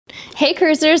Hey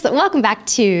cruisers, welcome back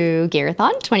to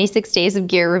Gearathon, 26 days of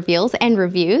gear reveals and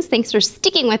reviews. Thanks for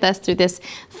sticking with us through this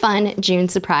fun June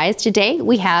surprise. Today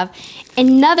we have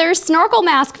another snorkel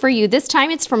mask for you. This time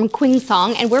it's from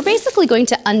Qingsong, and we're basically going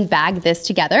to unbag this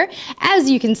together. As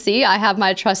you can see, I have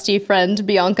my trusty friend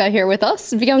Bianca here with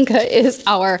us. Bianca is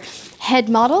our head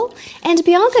model, and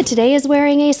Bianca today is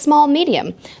wearing a small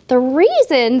medium. The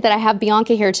reason that I have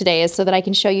Bianca here today is so that I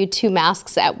can show you two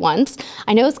masks at once.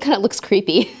 I know it kind of looks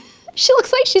creepy. She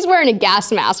looks like she's wearing a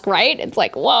gas mask, right? It's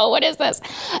like, whoa, what is this?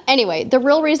 Anyway, the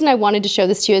real reason I wanted to show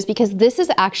this to you is because this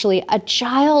is actually a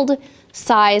child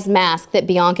size mask that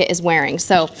Bianca is wearing.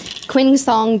 So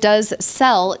Qingsong does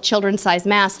sell children's size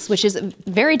masks, which is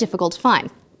very difficult to find.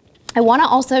 I want to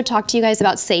also talk to you guys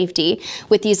about safety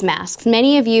with these masks.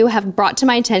 Many of you have brought to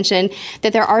my attention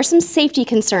that there are some safety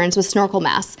concerns with snorkel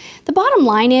masks. The bottom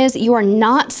line is you are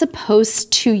not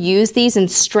supposed to use these in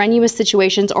strenuous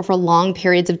situations or for long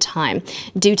periods of time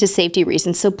due to safety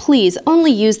reasons. So please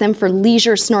only use them for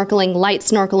leisure snorkeling, light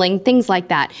snorkeling, things like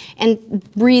that, and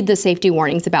read the safety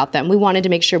warnings about them. We wanted to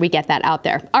make sure we get that out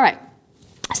there. All right.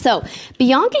 So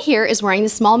Bianca here is wearing the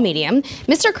small medium.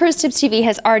 Mr. Cruise Tips TV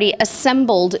has already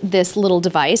assembled this little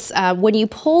device. When you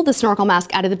pull the snorkel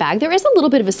mask out of the bag, there is a little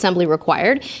bit of assembly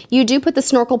required. You do put the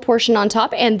snorkel portion on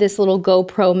top and this little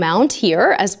GoPro mount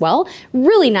here as well.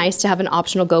 Really nice to have an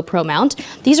optional GoPro mount.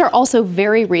 These are also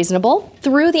very reasonable.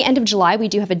 Through the end of July, we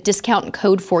do have a discount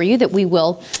code for you that we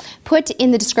will put in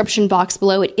the description box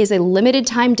below. It is a limited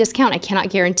time discount. I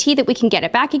cannot guarantee that we can get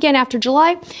it back again after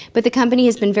July, but the company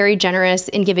has been very generous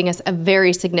in giving us a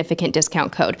very significant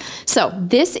discount code. So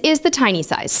this is the tiny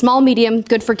size, small, medium,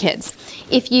 good for kids.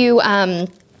 If you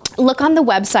look on the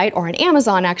website or on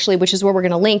Amazon actually, which is where we're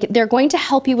going to link, they're going to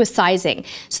help you with sizing.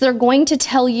 So they're going to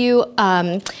tell you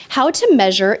how to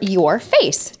measure your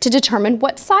face to determine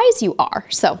what size you are.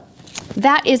 So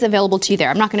that is available to you there.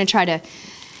 I'm not going to try to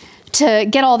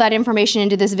get all that information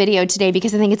into this video today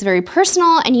because I think it's very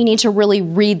personal and you need to really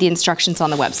read the instructions on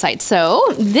the website. So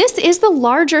this is the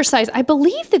larger size. I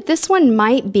believe that this one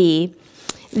might be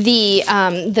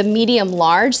the medium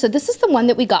large. So this is the one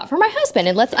that we got for my husband,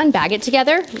 and let's unbag it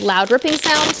together. Loud ripping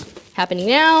sound happening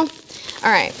now. All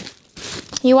right.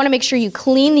 You want to make sure you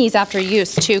clean these after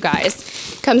use too,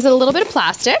 guys. Comes in a little bit of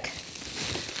plastic.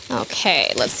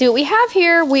 Okay, let's see what we have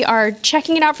here. We are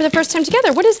checking it out for the first time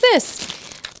together. What is this?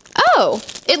 Oh,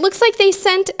 it looks like they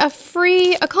sent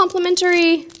a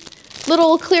complimentary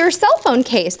little clear cell phone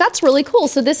case. That's really cool.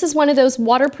 So this is one of those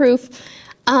waterproof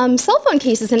cell phone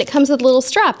cases, and it comes with a little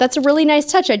strap. That's a really nice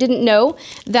touch. I didn't know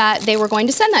that they were going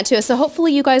to send that to us. So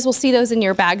hopefully you guys will see those in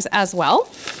your bags as well.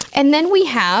 And then we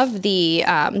have the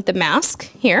mask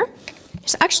here.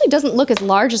 It actually doesn't look as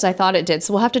large as I thought it did,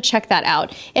 so we'll have to check that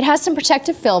out. It has some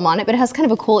protective film on it, but it has kind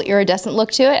of a cool iridescent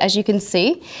look to it, as you can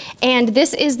see. And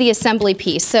this is the assembly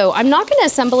piece. So I'm not going to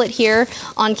assemble it here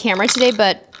on camera today,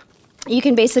 but you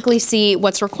can basically see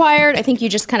what's required. I think you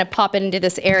just kind of pop it into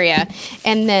this area.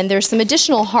 And then there's some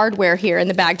additional hardware here in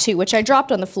the bag too, which I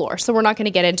dropped on the floor, so we're not going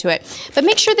to get into it. But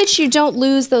make sure that you don't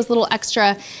lose those little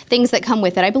extra things that come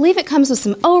with it. I believe it comes with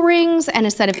some O-rings and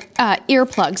a set of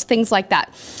earplugs, things like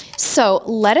that. So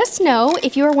let us know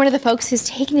if you are one of the folks who's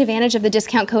taking advantage of the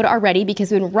discount code already,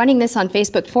 because we've been running this on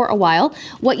Facebook for a while,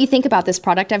 what you think about this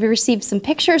product. I've received some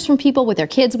pictures from people with their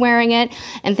kids wearing it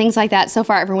and things like that. So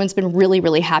far, everyone's been really,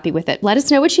 really happy with it. Let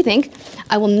us know what you think.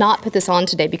 I will not put this on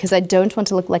today because I don't want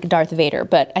to look like Darth Vader,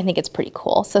 but I think it's pretty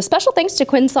cool. So special thanks to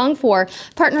Qingsong for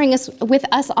partnering with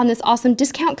us on this awesome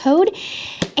discount code.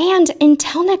 And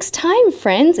until next time,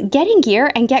 friends, get in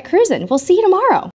gear and get cruising. We'll see you tomorrow.